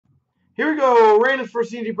Here we go. Random for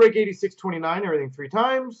C&C break 8629. Everything 3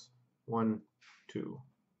 times. 1, 2,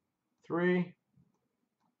 3.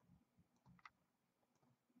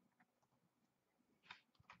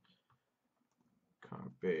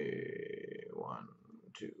 Copy. 1,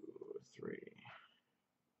 2, 3.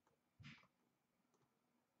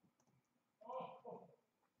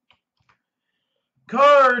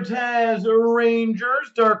 Cards has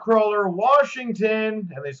Rangers, Darkcrawler, Washington,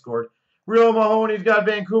 and they scored. Real Mahoney's got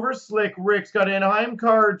Vancouver, Slick Rick's got Anaheim,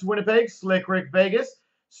 Cards Winnipeg, Slick Rick Vegas,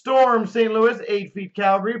 Storm St. Louis, 8 feet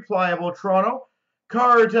Calgary, Pliable Toronto.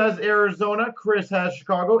 Cards has Arizona, Chris has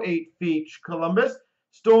Chicago, 8 feet Columbus,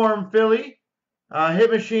 Storm Philly,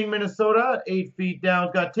 Hit Machine Minnesota, 8 feet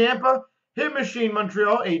Downs got Tampa, Hit Machine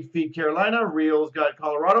Montreal, 8 feet Carolina, Reels got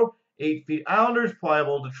Colorado, 8 feet Islanders,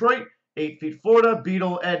 Pliable Detroit, 8 feet Florida,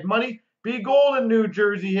 Beetle Ed Money, B Golden New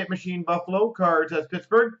Jersey, Hit Machine Buffalo, Cards has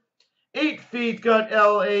Pittsburgh, 8 feet got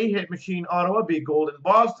LA, Hit Machine Ottawa, B Golden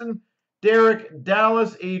Boston, Derek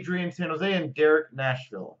Dallas, Adrian San Jose, and Derek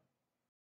Nashville.